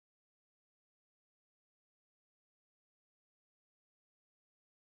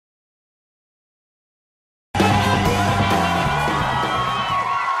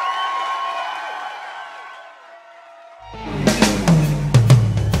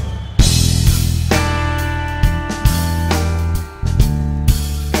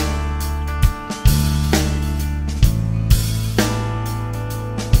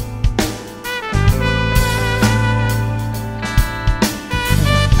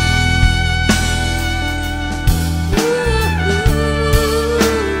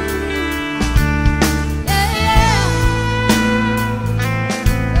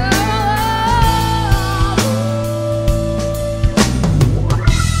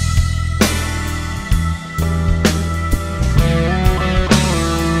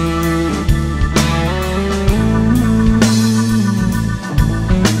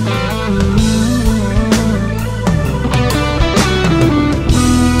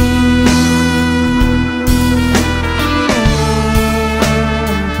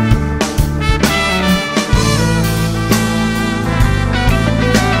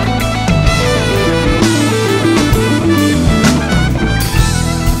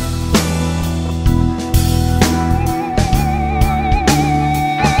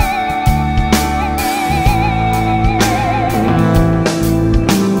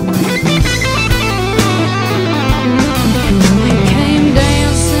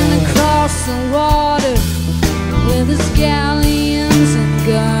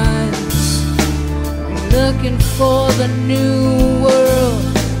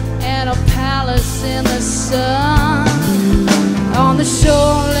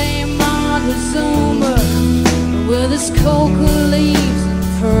Arizona with his coca leaves and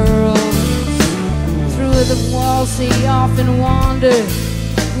pearls. Through the walls he often wandered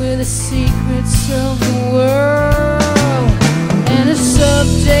with the secrets of the world. And his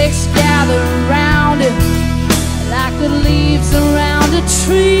subjects gather around him like the leaves around a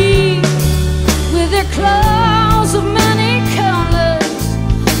tree, with their clothes of many colors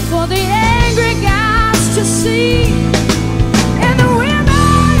for the angry gods to see. And the women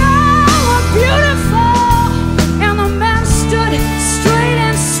all were beautiful, and the men stood straight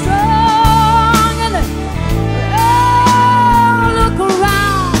and strong. And they all look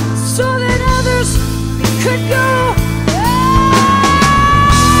around so that others could go.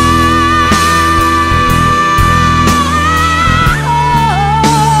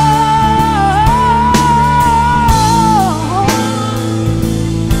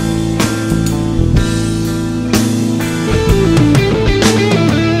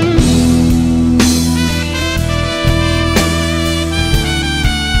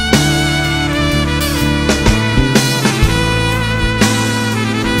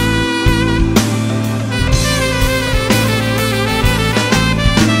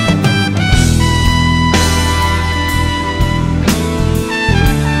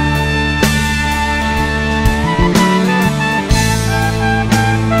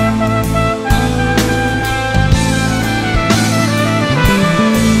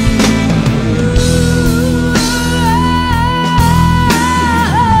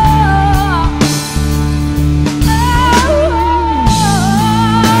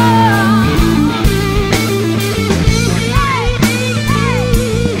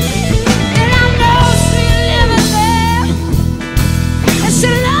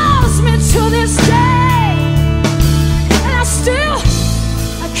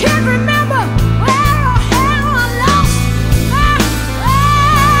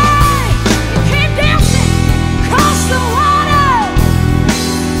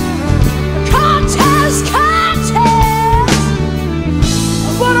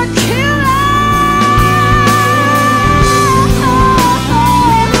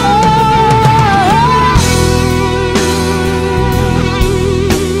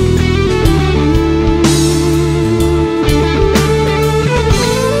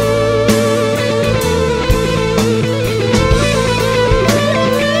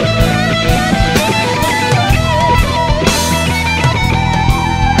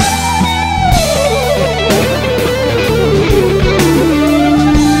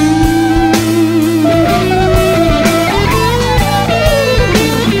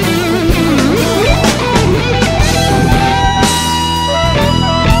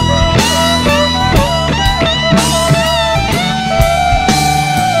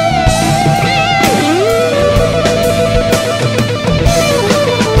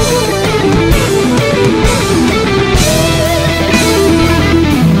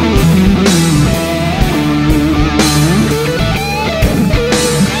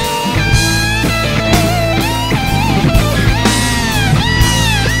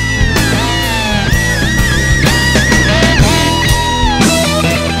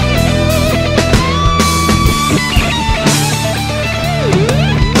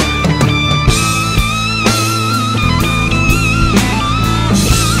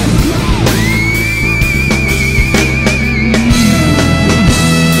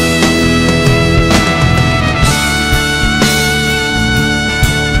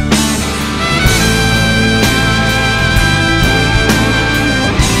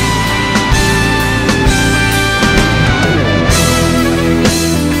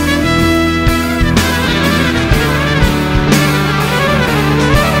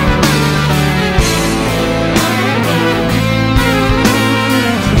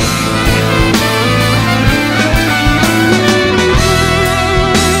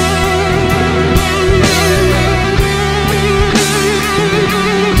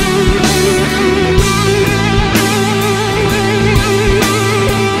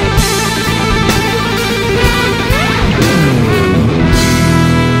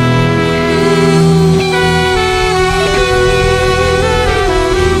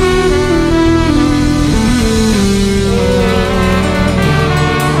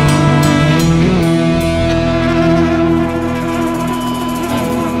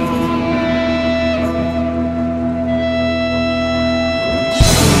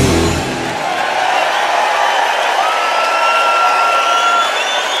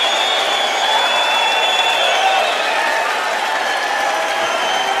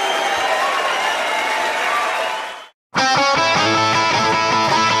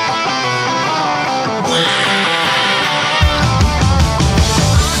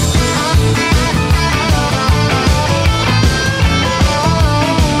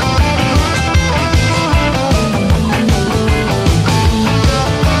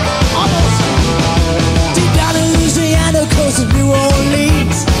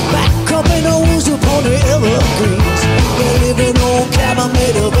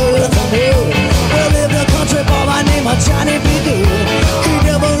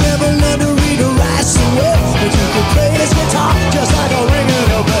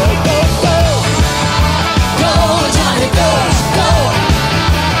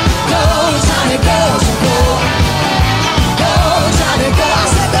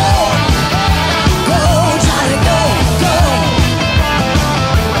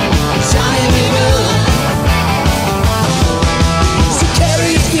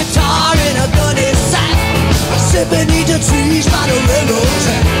 trees by the railroad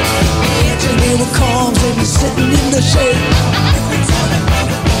track. Engine never comes, they be sitting in the shade.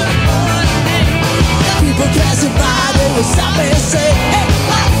 People passing by, they will stop and say, hey,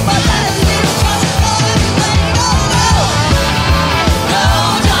 what that little country boy, go, go. Go,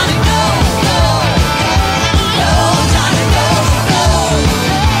 Johnny, go, go. Go, Johnny, go, go.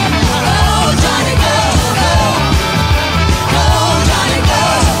 Go, Johnny, go, go. Go, Johnny, go,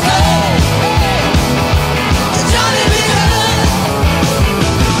 go. Johnny be good.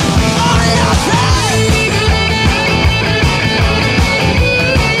 Orianthi.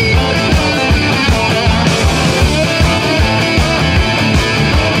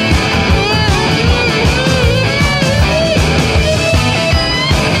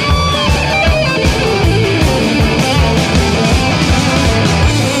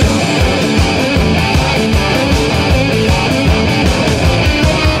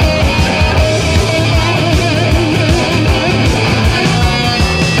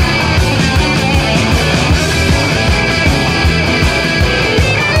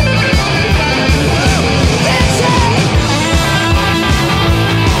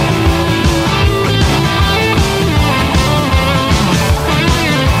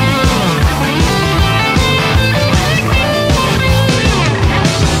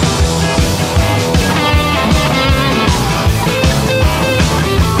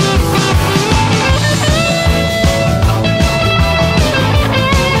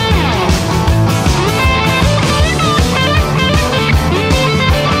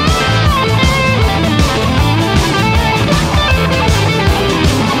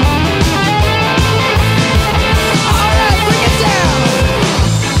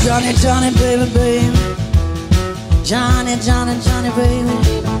 Johnny, Johnny, baby, baby. Johnny, Johnny, Johnny, baby.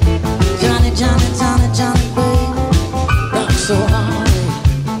 Johnny, Johnny, Johnny, Johnny, baby. Rock so hard,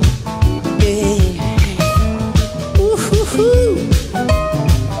 yeah. Ooh, ooh, ooh.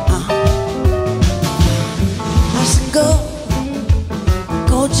 I said go,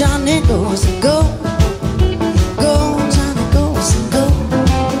 go, Johnny, go. I said go, go, Johnny, go. I said go,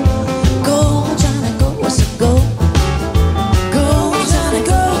 go, Johnny, go. I said go.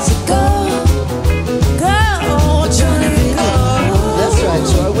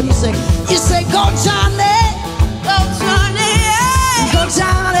 What do you say? You say go Johnny, go Johnny, go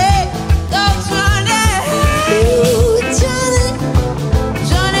Johnny, go Johnny, ooh, Johnny,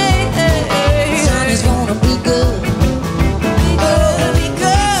 Johnny, Johnny's gonna be good, be good, be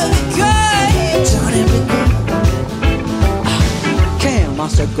good, be good, Johnny be good. Cam, I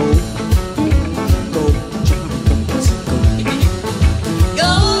said go, go Johnny, go,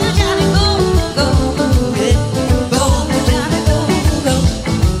 go Johnny, go, go, go, yeah.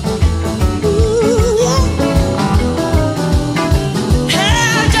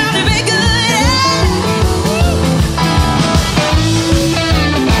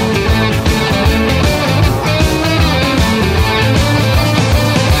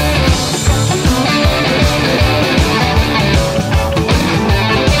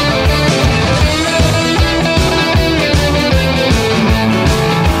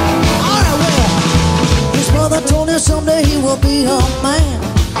 Someday he will be a man.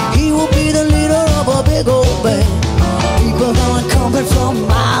 He will be the leader of a big old band. People gonna come in from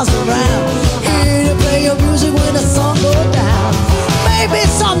miles around, here to play your music when the sun goes down. Maybe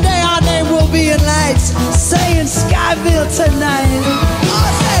someday our name will be in lights saying Skyville tonight.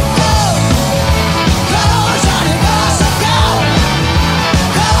 I said go, go Johnny, go, I said go,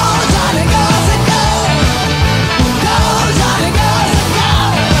 go Johnny, go, I said go, go Johnny, go, I said go,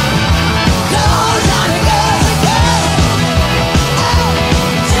 go Johnny, go.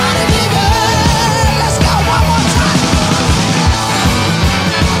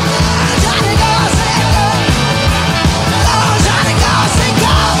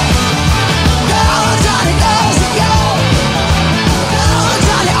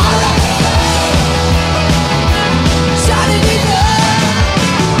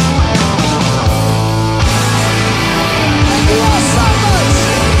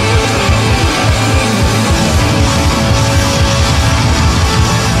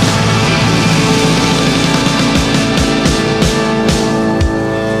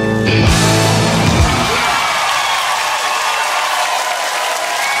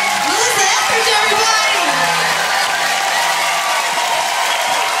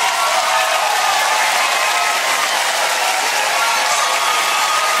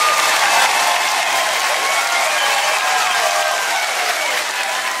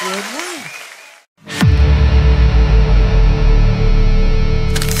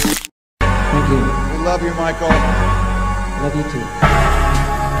 Love you, Michael. Love you too.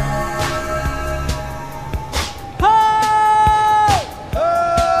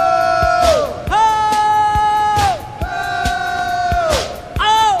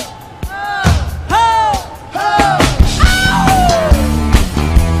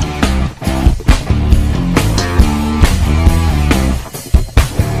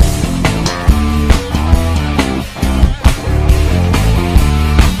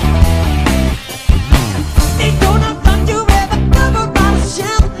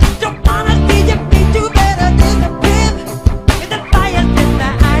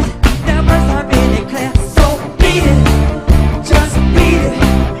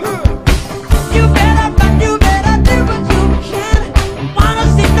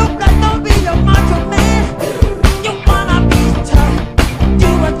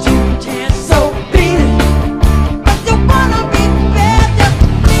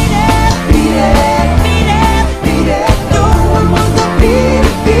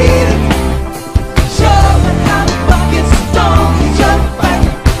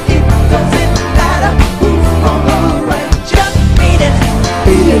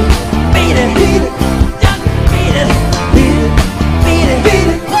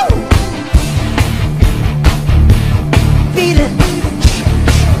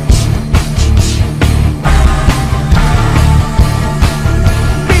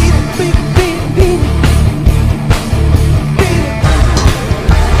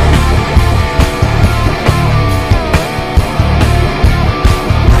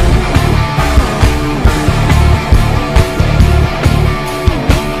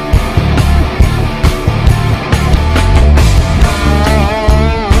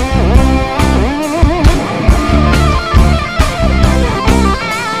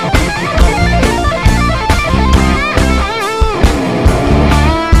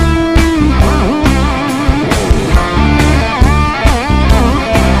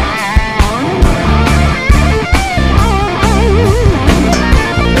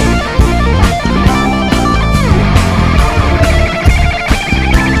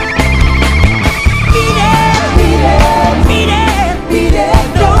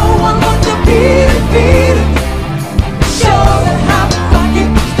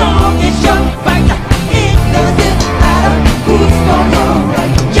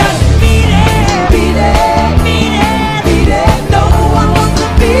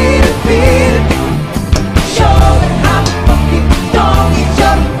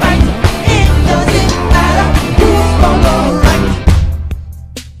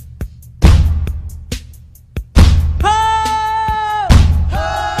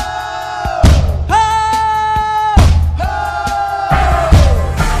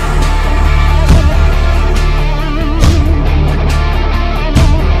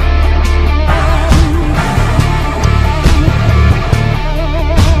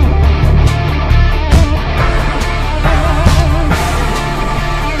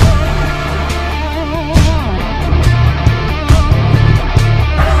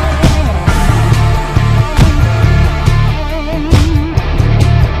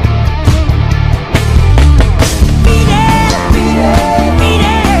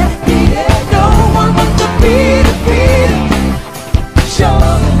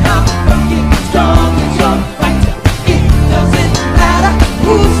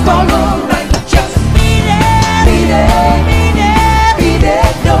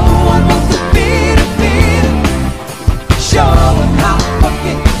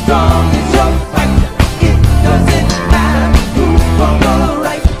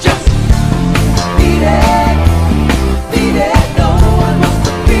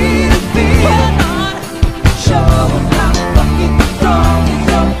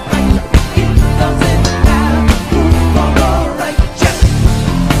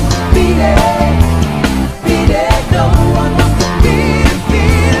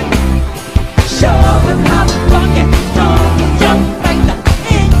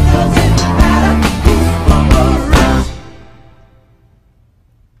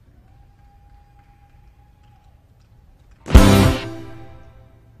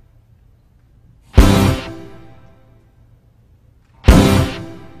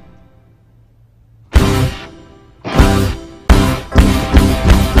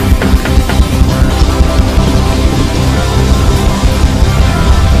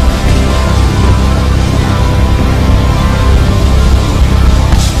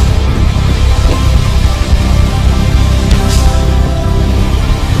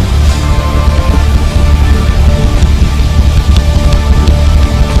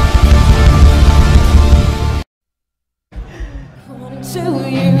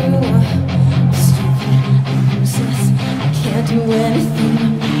 you. Stupid, useless, I can't do anything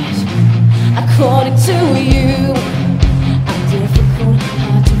about you. According to you, I'm difficult,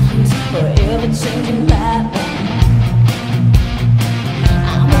 hard to please, forever changing that way.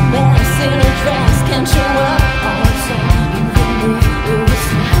 I'm a mess in a dress, can't show up on time. Even if it was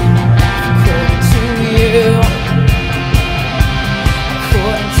according to you.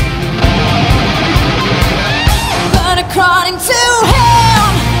 According to you. But according to him,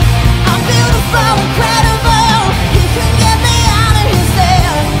 I'm beautiful, incredible. He can get me out of his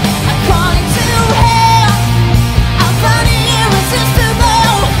head. According to him, I'm funny,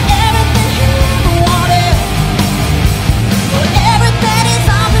 irresistible. Everything he ever wanted. But everything is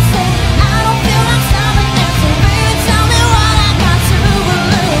opposite. I don't feel like stopping it. So baby, tell me what I got to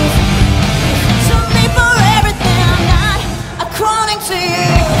lose. You took me for everything I'm not. According to you.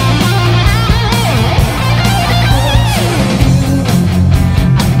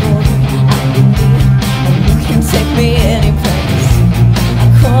 Take me any place.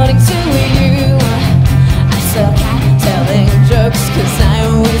 According to you, I suck at telling jokes, 'cause I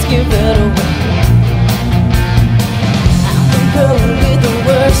always give it away. I'm the girl with the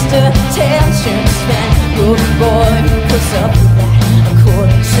worst attention span. You're the boy who puts up with that.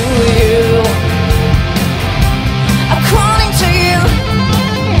 According to you. According to you.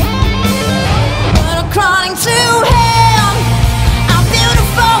 But according to him, I'm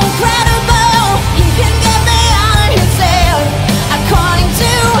beautiful, incredible. He can get me out of his head. According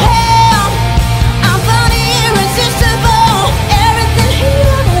to him, I'm funny, irresistible. Everything he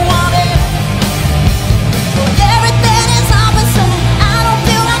ever wanted. But everything is opposite. I don't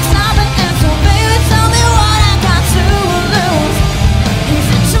feel like stopping it. So baby, tell me what I got to lose.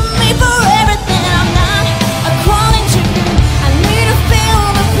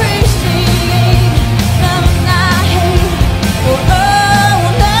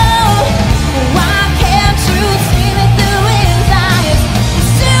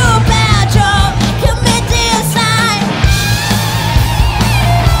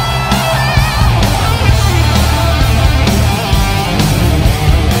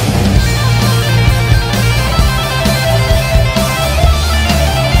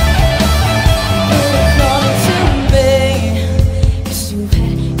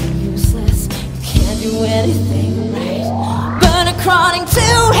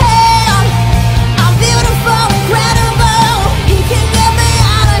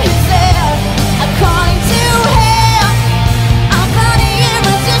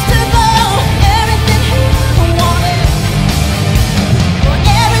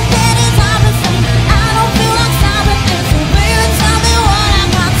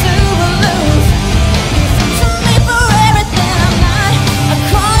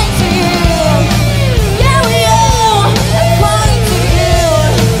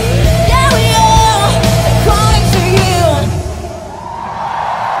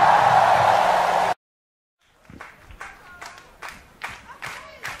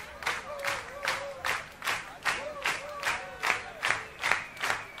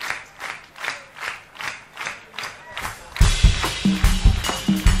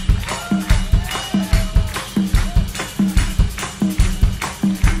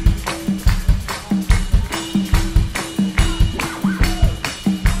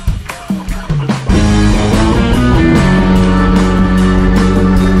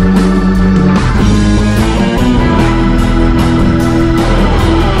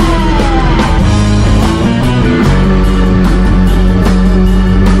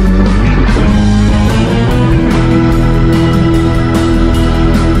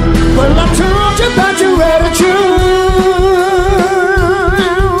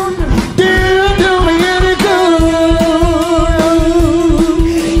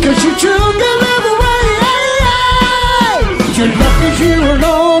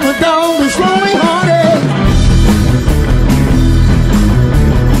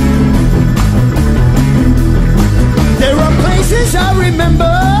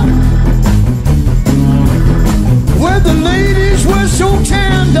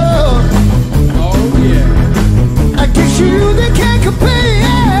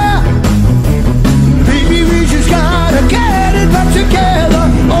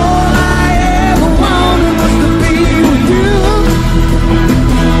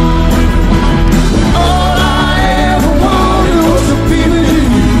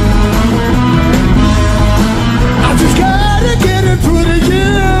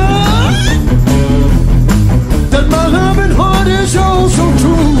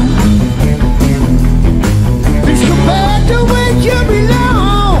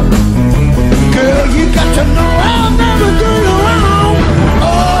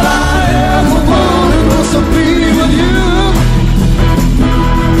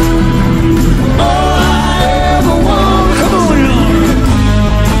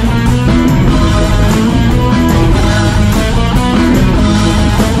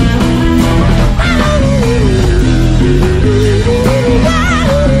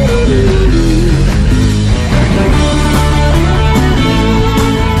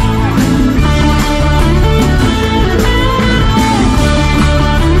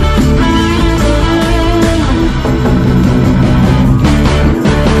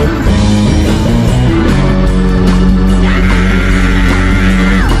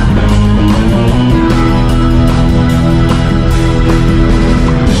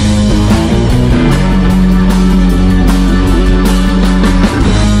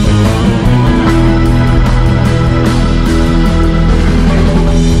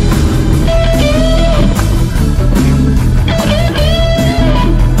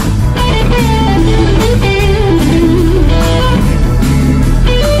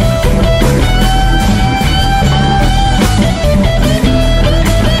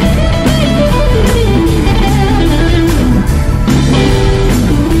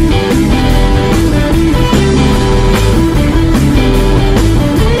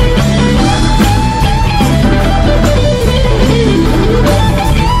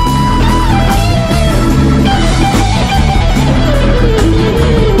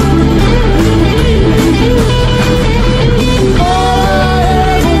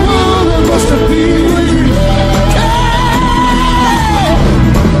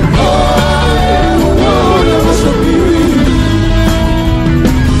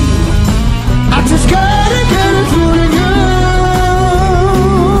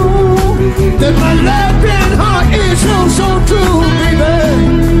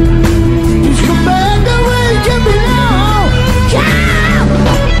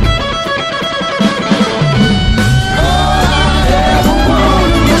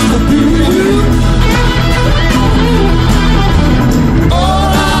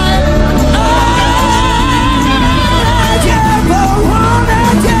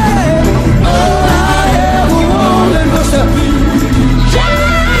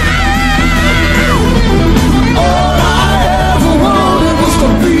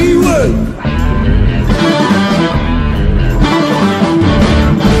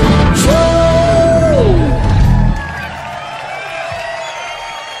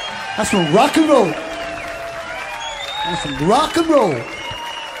 That's some rock and roll. That's some rock and roll.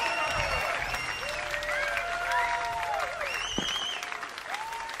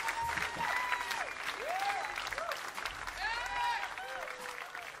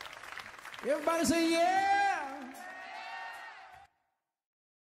 Everybody say yeah.